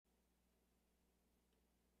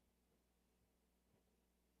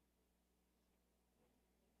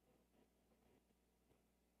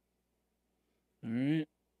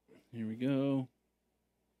Here we go.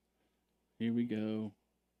 Here we go.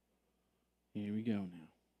 Here we go now.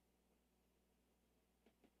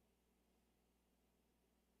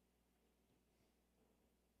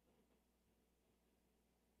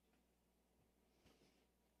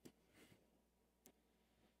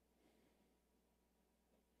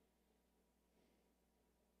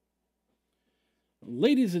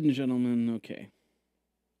 Ladies and gentlemen, okay.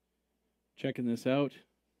 Checking this out.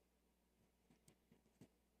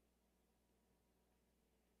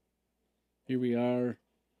 Here we are.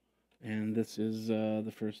 And this is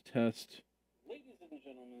the first test. Ladies and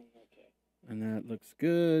gentlemen, okay. And that looks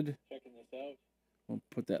good. Checking this out. We'll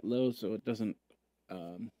put that low so it doesn't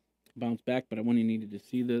bounce back, but I want you needed to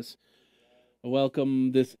see this.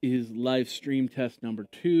 Welcome. This is live stream test number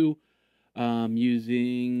 2.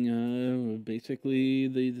 Using basically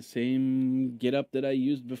the same getup that I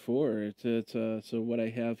used before. So what I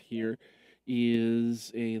have here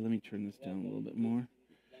is a. Let me turn this down a little bit more.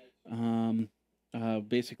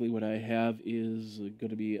 Basically what I have is going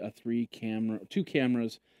to be a 2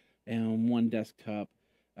 cameras, and 1 desktop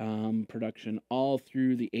production, all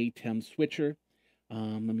through the ATEM switcher.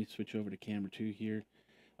 Let me switch over to camera 2 here.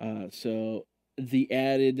 So the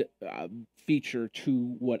added feature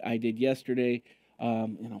to what I did yesterday,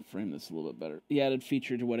 and I'll frame this a little bit better. The added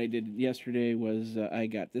feature to what I did yesterday was I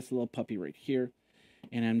got this little puppy right here,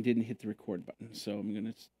 and I didn't hit the record button. So I'm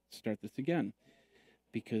going to start this again,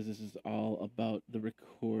 because this is all about the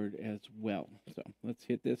record as well. So let's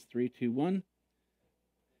hit this. 3, 2, 1.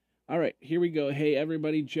 All right, here we go. Hey,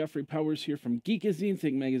 everybody. Jeffrey Powers here from Geekazine,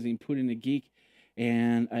 Think Magazine, Put in a Geek.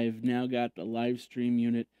 And I've now got the live stream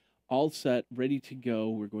unit all set, ready to go.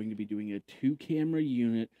 We're going to be doing a 2-camera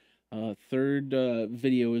unit. Third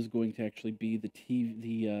video is going to actually be the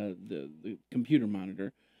the computer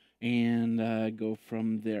monitor, and go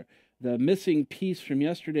from there. The missing piece from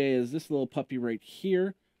yesterday is this little puppy right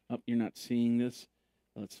here. Oh, you're not seeing this.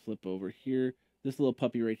 Let's flip over here. This little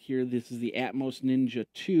puppy right here. This is the Atmos Ninja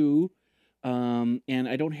 2, and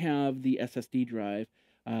I don't have the SSD drive.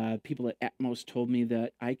 People at Atmos told me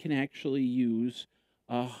that I can actually use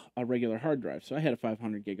a regular hard drive. So I had a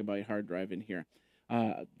 500 gigabyte hard drive in here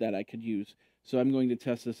that I could use. So I'm going to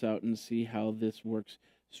test this out and see how this works.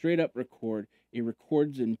 Straight up record. It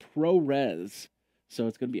records in ProRes. So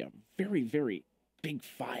it's going to be a very, very big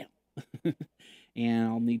file. And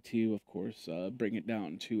I'll need to, of course, bring it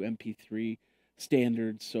down to MP3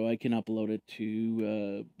 standards so I can upload it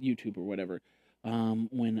to YouTube or whatever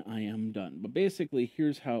when I am done. But basically,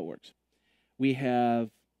 here's how it works. We have,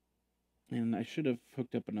 and I should have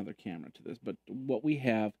hooked up another camera to this, but what we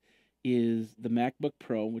have is the MacBook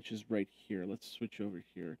Pro, which is right here. Let's switch over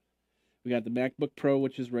here. We got the MacBook Pro,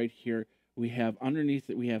 which is right here. We have underneath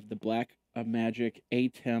it, we have the Blackmagic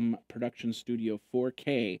ATEM Production Studio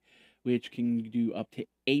 4K, which can do up to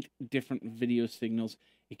 8 different video signals.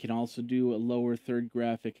 It can also do a lower third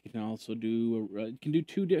graphic. It can also do it can do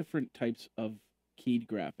 2 different types of keyed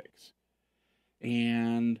graphics.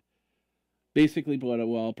 And basically what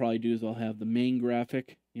I'll probably do is I'll have the main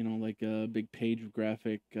graphic, you know, like a big page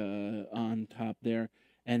graphic on top there,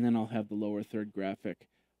 and then I'll have the lower third graphic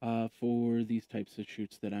for these types of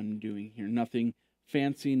shoots that I'm doing here. Nothing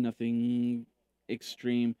fancy, nothing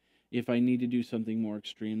extreme. If I need to do something more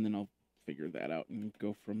extreme, then I'll figure that out and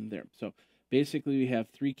go from there. So basically we have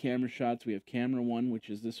 3 camera shots. We have camera 1, which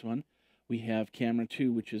is this one. We have camera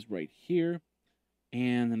 2, which is right here.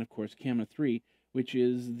 And then of course camera 3, which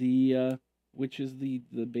is the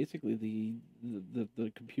basically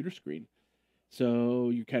the computer screen. So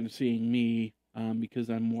you're kind of seeing me because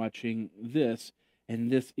I'm watching this, and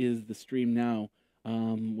this is the stream now,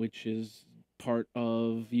 which is part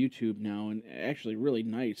of YouTube now, and actually really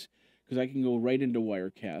nice because I can go right into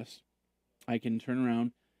Wirecast. I can turn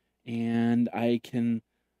around and I can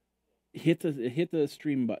hit the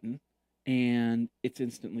stream button, and it's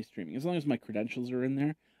instantly streaming. As long as my credentials are in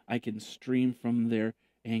there, I can stream from there,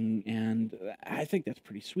 and I think that's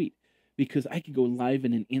pretty sweet because I could go live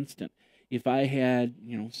in an instant. If I had,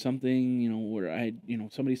 you know, something, you know, where I, you know,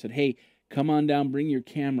 somebody said, "Hey, come on down, bring your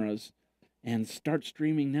cameras and start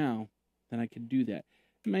streaming now," then I could do that.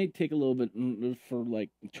 It might take a little bit for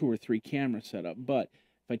like 2 or 3 camera setup, but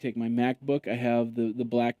if I take my MacBook, I have the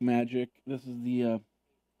Blackmagic. This is the I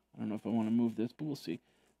don't know if I want to move this, but we'll see.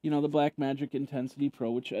 You know, the Blackmagic Intensity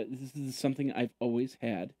Pro, which this is something I've always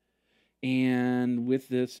had. And with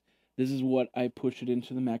this is what I push it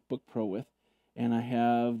into the MacBook Pro with. And I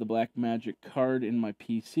have the Blackmagic card in my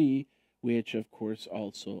PC, which of course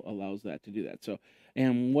also allows that to do that. So,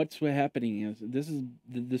 and what's happening is this is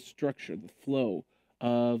the structure, the flow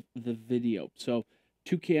of the video. So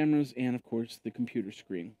 2 cameras and of course the computer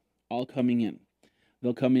screen all coming in.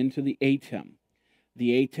 They'll come into the ATEM.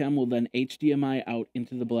 The ATEM will then HDMI out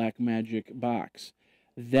into the Blackmagic box.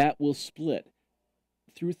 That will split.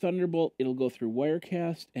 Through Thunderbolt, it'll go through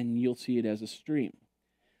Wirecast, and you'll see it as a stream.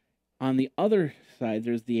 On the other side,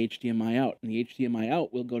 there's the HDMI out, and the HDMI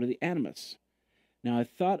out will go to the Animus. Now, I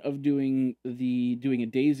thought of doing a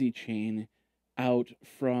daisy chain out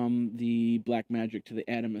from the Blackmagic to the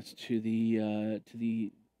Animus to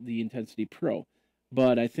the Intensity Pro,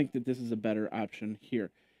 but I think that this is a better option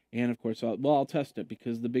here. And of course, I'll test it,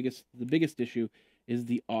 because the biggest issue is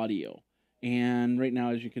the audio. And right now,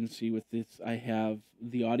 as you can see with this, I have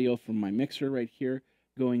the audio from my mixer right here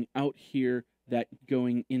going out here, that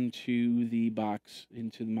going into the box,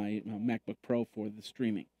 into my MacBook Pro for the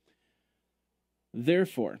streaming.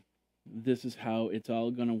 Therefore, this is how it's all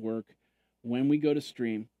going to work when we go to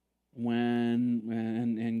stream,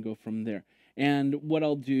 and go from there. And what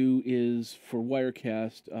I'll do is, for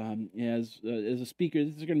Wirecast, as a speaker,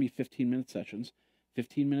 this is going to be 15-minute sessions.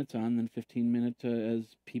 15 minutes on, then 15 minutes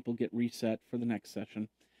as people get reset for the next session.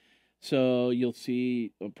 So you'll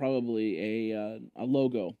see probably a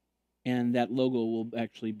logo, and that logo will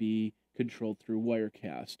actually be controlled through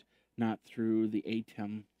Wirecast, not through the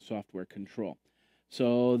ATEM software control.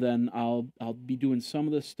 So then I'll be doing some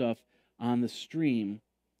of this stuff on the stream,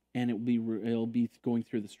 and it'll be going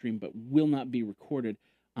through the stream, but will not be recorded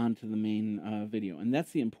onto the main video. And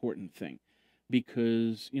that's the important thing,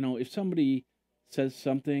 because if somebody says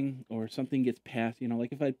something, or something gets passed,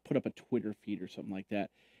 like if I put up a Twitter feed or something like that,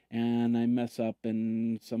 and I mess up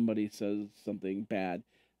and somebody says something bad,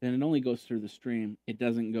 then it only goes through the stream. It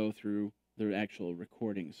doesn't go through the actual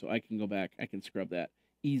recording. So I can go back, I can scrub that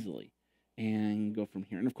easily and go from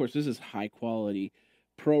here. And of course, this is high quality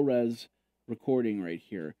ProRes recording right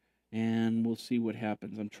here, and we'll see what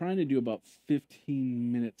happens. I'm trying to do about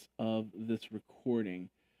 15 minutes of this recording.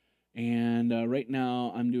 And right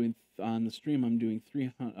now, I'm doing on the stream. I'm doing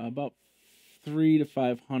about 300 to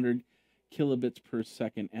 500 kilobits per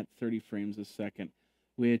second at 30 frames a second,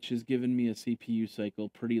 which has given me a CPU cycle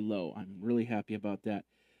pretty low. I'm really happy about that.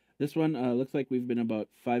 This one looks like we've been about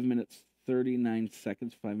 5 minutes 39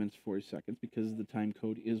 seconds, 5 minutes 40 seconds, because the time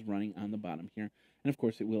code is running on the bottom here, and of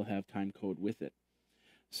course it will have time code with it.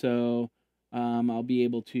 So I'll be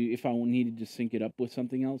able to, if I needed to sync it up with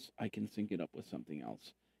something else, I can sync it up with something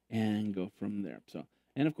else and go from there. So,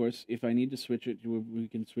 and of course, if I need to switch it, we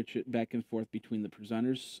can switch it back and forth between the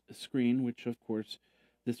presenter's screen, which of course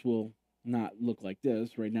this will not look like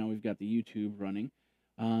this. Right now we've got the YouTube running.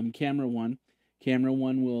 Camera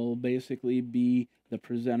one will basically be the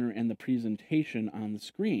presenter and the presentation on the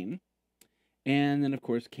screen. And then of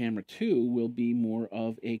course camera 2 will be more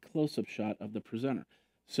of a close-up shot of the presenter.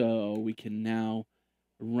 So we can now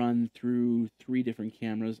run through 3 different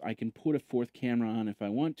cameras. I can put a 4th camera on if I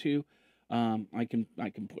want to. I can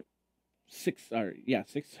put 6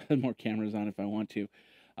 more cameras on if I want to.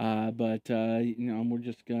 But we're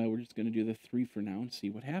just gonna do the 3 for now and see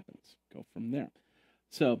what happens. Go from there.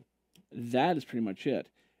 So that is pretty much it,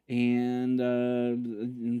 and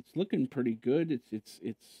it's looking pretty good.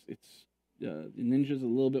 The Ninja's a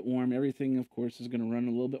little bit warm. Everything, of course, is going to run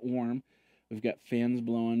a little bit warm. We've got fans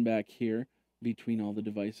blowing back here between all the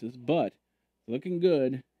devices, but looking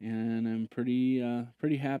good, and I'm pretty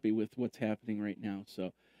happy with what's happening right now.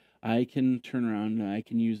 So I can turn around, I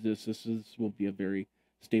can use this. Will be a very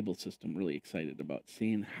stable system. Really excited about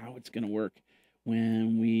seeing how it's going to work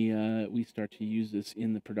when we start to use this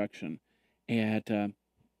in the production at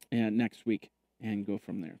next week and go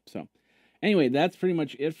from there. So anyway, that's pretty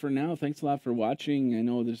much it for now. Thanks a lot for watching. I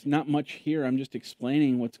know there's not much here. I'm just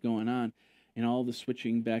explaining what's going on and all the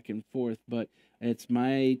switching back and forth, but it's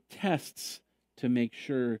my tests to make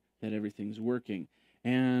sure that everything's working.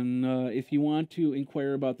 And if you want to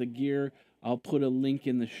inquire about the gear, I'll put a link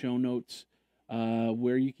in the show notes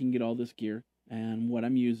where you can get all this gear and what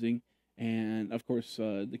I'm using. And of course,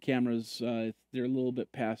 the cameras, they're a little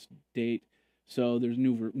bit past date, so there's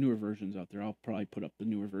newer versions out there. I'll probably put up the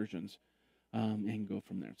newer versions and go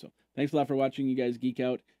from there. So thanks a lot for watching. You guys geek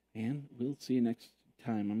out, and we'll see you next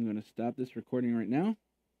time. I'm going to stop this recording right now.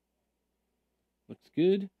 Looks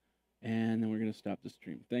good. And then we're going to stop the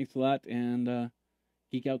stream. Thanks a lot, and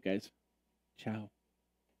geek out, guys. Ciao.